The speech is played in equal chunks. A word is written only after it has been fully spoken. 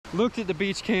Looked at the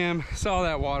beach cam, saw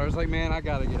that water. I was like, man, I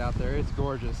gotta get out there. It's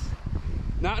gorgeous.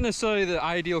 Not necessarily the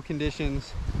ideal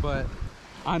conditions, but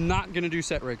I'm not gonna do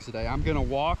set rigs today. I'm gonna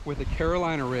walk with a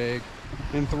Carolina rig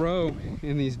and throw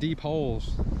in these deep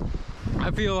holes.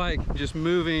 I feel like just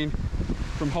moving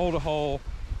from hole to hole,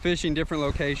 fishing different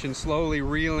locations, slowly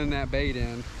reeling that bait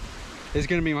in is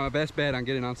gonna be my best bet on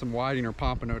getting on some whiting or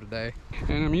pompano today.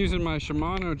 And I'm using my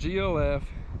Shimano GLF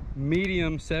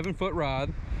Medium 7-foot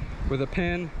rod with a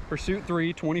Penn Pursuit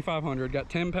 3 2500. Got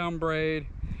 10-pound braid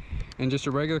and just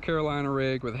a regular Carolina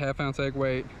rig with a 1/2 ounce egg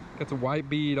weight. Got the white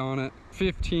bead on it,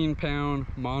 15-pound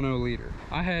mono leader.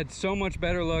 I had so much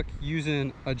better luck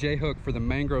using a J-hook for the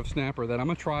mangrove snapper that I'm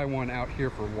gonna try one out here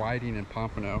for whiting and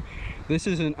pompano. This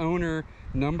is an owner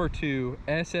 #2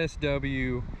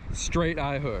 SSW straight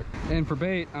eye hook. And for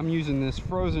bait, I'm using this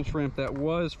frozen shrimp that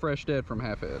was fresh dead from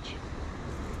Half Edge.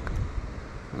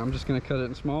 And I'm just gonna cut it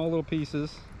in small little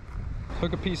pieces.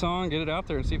 Hook a piece on, get it out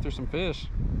there and see if there's some fish.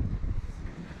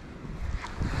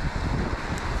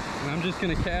 And I'm just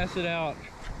gonna cast it out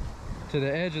to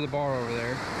the edge of the bar over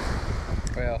there.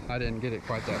 Well, I didn't get it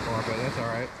quite that far, but that's all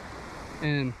right.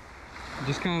 And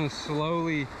just kind of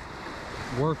slowly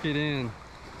work it in.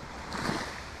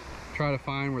 Try to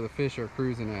find where the fish are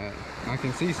cruising at. I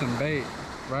can see some bait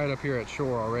right up here at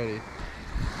shore already.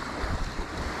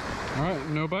 All right,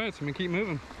 no bites, I'm gonna keep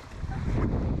moving.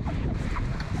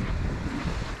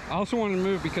 I also wanted to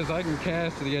move because I can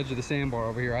cast to the edge of the sandbar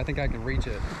over here. I think I can reach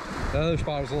it. The other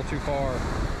spot was a little too far.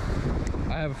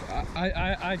 I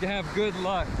have good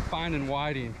luck finding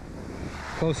whiting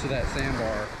close to that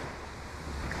sandbar.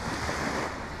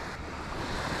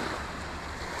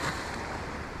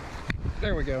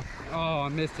 There we go. Oh, I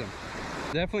missed him.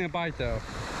 Definitely a bite though.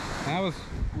 I was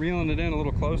reeling it in a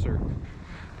little closer.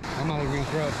 I'm not even gonna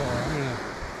throw it far.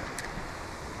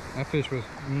 That fish was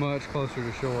much closer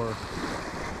to shore.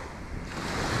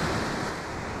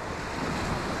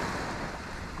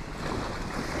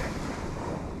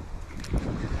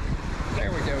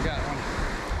 There we go, got one.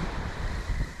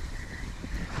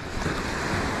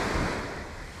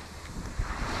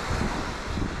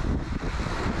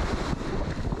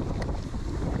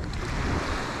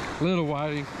 Little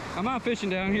whiting. I'm not fishing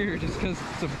down here just because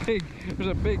there's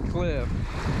a big cliff.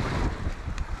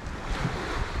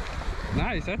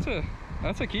 Nice, that's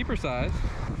a keeper size.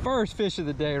 First fish of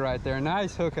the day right there.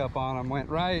 Nice hookup on him. Went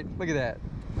right, look at that.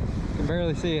 Can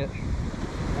barely see it.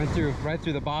 Went through right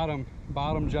through the bottom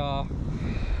jaw.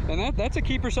 And that's a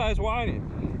keeper size whiting.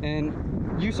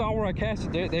 And you saw where I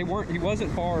cast it. He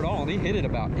wasn't far at all, and he hit it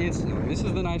about instantly. This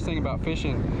is the nice thing about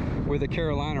fishing with a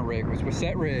Carolina rig, was with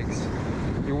set rigs.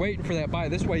 You're waiting for that bite.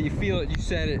 This way you feel it, you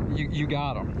set it, you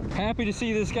got him. Happy to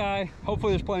see this guy.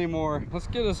 Hopefully there's plenty more. Let's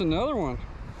get us another one.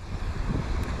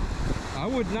 I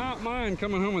would not mind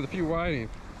coming home with a few whiting.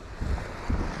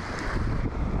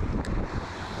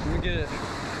 Let me get it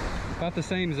about the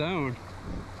same zone.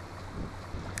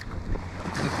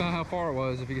 That's not how far it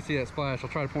was. If you can see that splash, I'll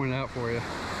try to point it out for you.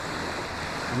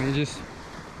 I mean, just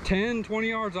 10, 20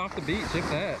 yards off the beach, if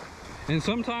that. And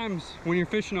sometimes when you're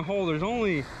fishing a hole, there's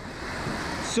only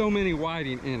so many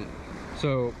whiting in it.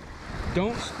 So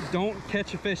don't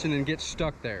catch a fish and then get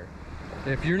stuck there.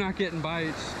 If you're not getting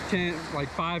bites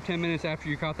 5-10 minutes after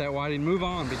you caught that whiting, move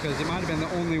on, because it might have been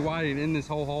the only whiting in this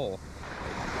whole hole.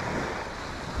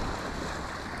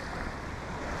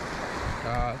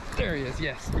 There he is,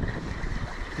 yes.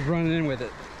 He's running in with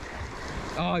it.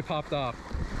 Oh, he popped off.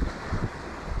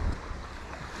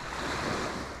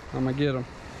 I'm gonna get him.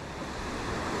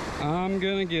 I'm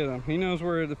gonna get him. He knows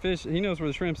where the fish, he knows where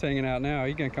the shrimp's hanging out now.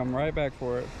 He's gonna come right back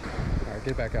for it. All right,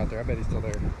 get back out there. I bet he's still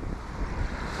there.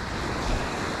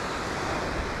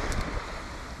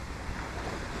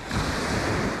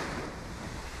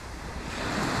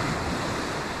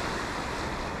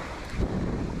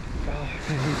 Oh,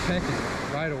 man, he's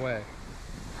pecking right away.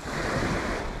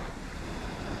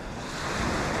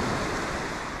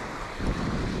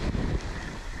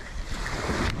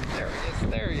 There he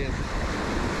is, there he is.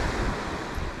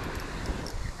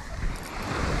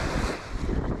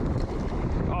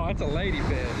 That's a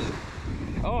ladyfish.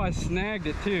 Oh, I snagged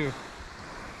it too.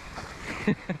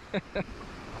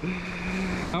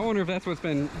 I wonder if that's what's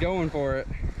been going for it.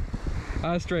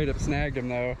 I straight up snagged him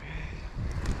though.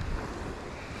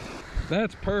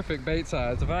 That's perfect bait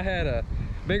size. If I had a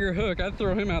bigger hook, I'd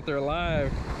throw him out there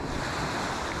alive.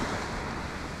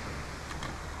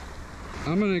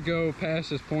 I'm gonna go past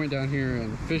this point down here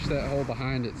and fish that hole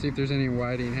behind it, see if there's any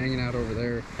whiting hanging out over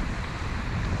there.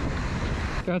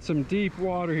 Got some deep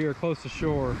water here close to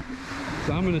shore,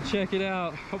 so I'm gonna check it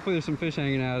out. Hopefully there's some fish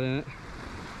hanging out in it.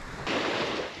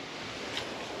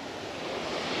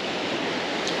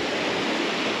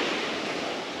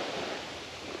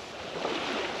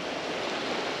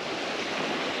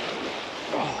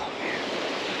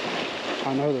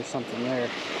 I know there's something there.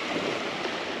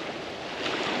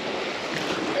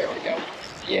 There we go.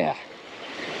 Yeah.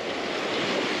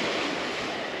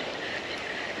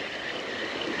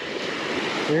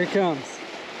 Here he comes.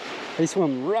 He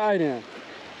swam right in.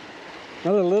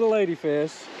 Another little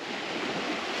ladyfish.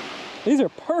 These are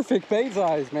perfect bait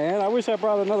size, man. I wish I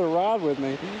brought another rod with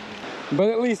me, but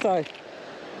at least I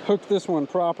hooked this one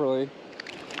properly.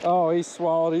 Oh, he's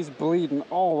swallowed. He's bleeding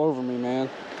all over me, man.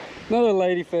 Another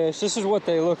ladyfish. This is what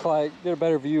they look like. Get a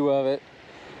better view of it.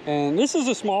 And this is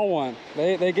a small one.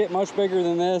 They get much bigger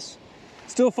than this.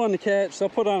 Still fun to catch. They'll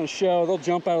put on a show. They'll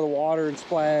jump out of the water and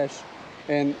splash.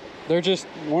 And they're just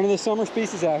one of the summer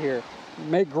species out here.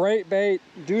 Make great bait.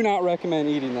 Do not recommend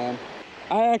eating them.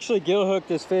 I actually gill hooked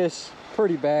this fish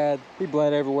pretty bad. He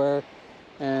bled everywhere.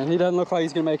 And he doesn't look like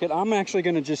he's gonna make it. I'm actually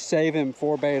gonna just save him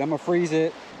for bait. I'm gonna freeze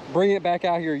it, bring it back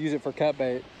out here, use it for cut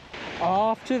bait.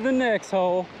 Off to the next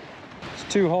hole.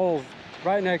 There's 2 holes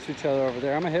right next to each other over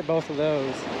there. I'm gonna hit both of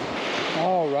those.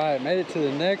 All right, made it to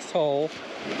the next hole.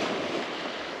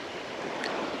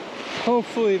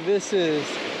 Hopefully this is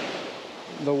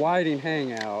the whiting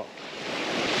hangout.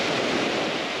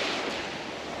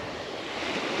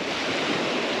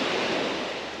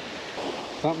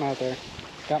 Something out there.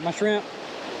 Got my shrimp.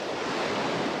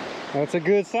 That's a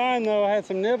good sign though. I had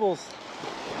some nibbles.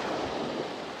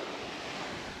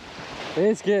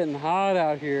 It's getting hot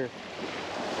out here.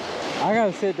 I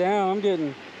gotta sit down.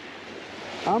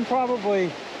 I'm probably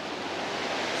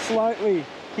slightly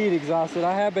heat exhausted.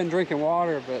 I have been drinking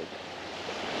water, but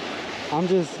I'm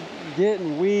just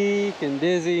getting weak and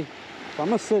dizzy. So I'm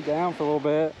gonna sit down for a little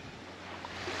bit.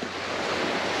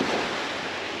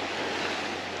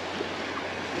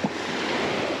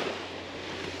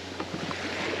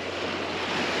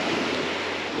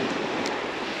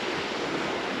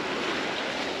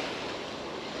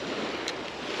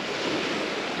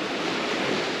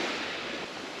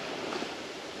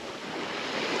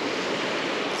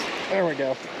 There we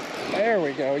go. There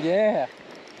we go. Yeah.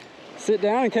 Sit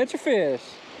down and catch a fish.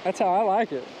 That's how I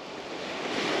like it.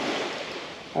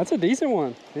 That's a decent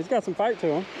one. He's got some fight to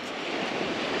him.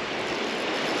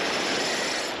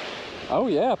 Oh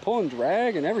yeah, pulling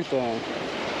drag and everything.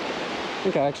 I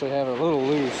think I actually have it a little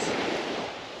loose.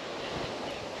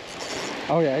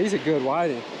 Oh yeah, he's a good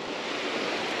whiting.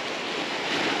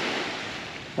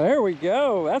 There we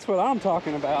go. That's what I'm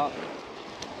talking about.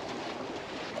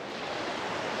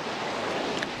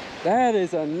 That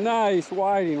is a nice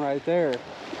whiting right there.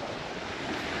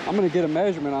 I'm gonna get a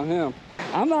measurement on him.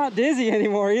 I'm not dizzy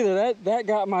anymore either. That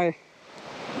got my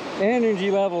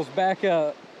energy levels back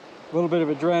up. A little bit of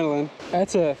adrenaline.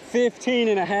 That's a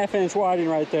 15.5-inch whiting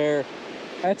right there.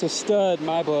 That's a stud in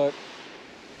my book.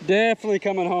 Definitely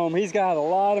coming home. He's got a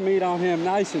lot of meat on him,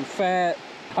 nice and fat.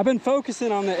 I've been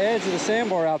focusing on the edge of the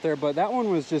sandbar out there, but that one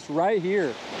was just right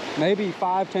here, maybe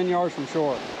 5-10 yards from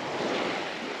shore.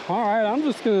 All right, I'm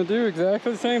just gonna do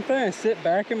exactly the same thing. Sit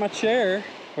back in my chair,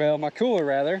 well, my cooler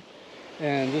rather,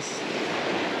 and just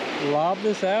lob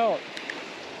this out.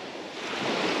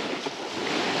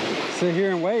 Sit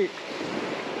here and wait.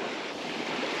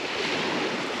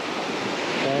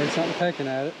 There's something pecking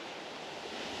at it.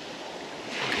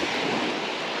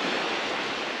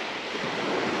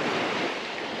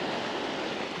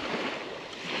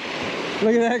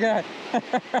 Look at that guy.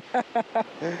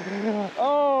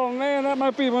 Oh man, that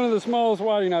might be one of the smallest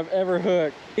whiting I've ever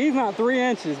hooked. He's not 3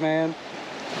 inches, man.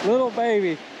 Little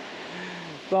baby.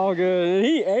 It's all good. And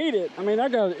he ate it. I mean, I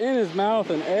got it in his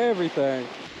mouth and everything.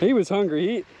 He was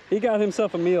hungry. He got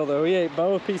himself a meal though. He ate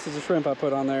both pieces of shrimp I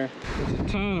put on there. There's a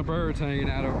ton of birds hanging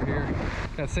out over here.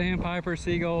 Got sandpipers,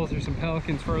 seagulls, there's some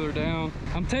pelicans further down.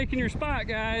 I'm taking your spot,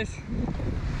 guys.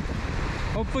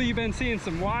 Hopefully you've been seeing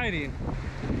some whiting.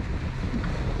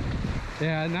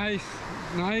 Yeah,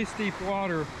 nice deep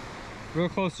water, real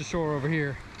close to shore over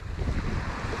here.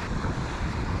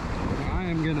 I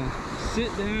am gonna sit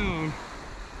down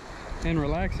and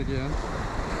relax again.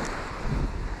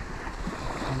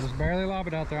 I'll just barely lob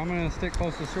it out there. I'm gonna stick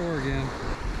close to shore again.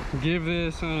 Give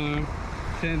this, I don't know,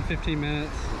 10-15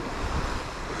 minutes.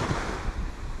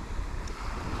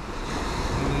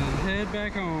 And then head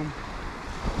back home.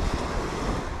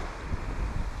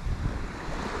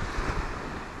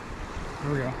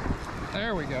 There we go.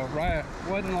 There we go. Right.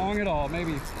 Wasn't long at all.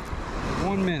 Maybe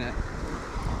 1 minute.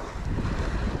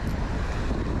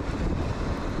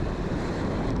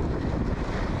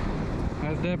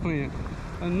 That's definitely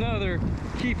another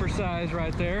keeper size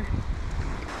right there.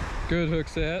 Good hook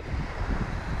set.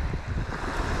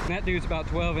 That dude's about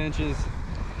 12 inches.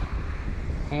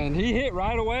 And he hit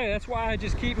right away. That's why I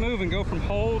just keep moving. Go from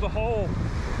hole to hole.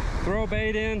 Throw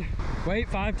bait in. Wait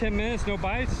 5-10 minutes, no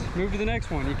bites, move to the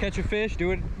next one. You catch a fish,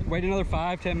 do it, wait another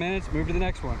 5-10 minutes, move to the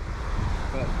next one.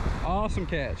 But awesome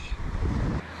catch.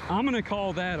 I'm gonna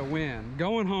call that a win.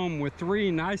 Going home with 3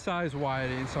 nice sized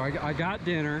whiting. So I got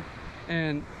dinner,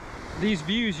 and these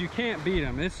views, you can't beat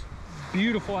them. It's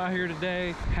beautiful out here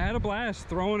today. Had a blast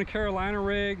throwing a Carolina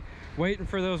rig, waiting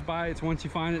for those bites. Once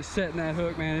you find it, setting that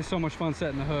hook, man, it's so much fun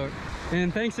setting the hook.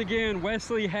 And thanks again,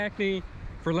 Wesley Hackney,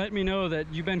 for letting me know that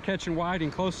you've been catching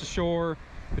whiting close to shore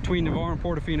between Navarre and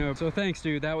Portofino. So thanks,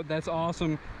 dude. That's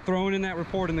awesome. Throwing in that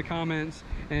report in the comments,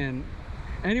 and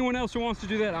anyone else who wants to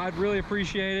do that, I'd really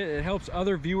appreciate it. It helps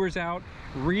other viewers out,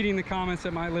 reading the comments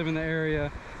that might live in the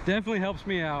area. Definitely helps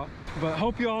me out. But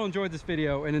hope you all enjoyed this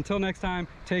video, and until next time,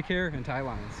 take care and tight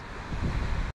lines.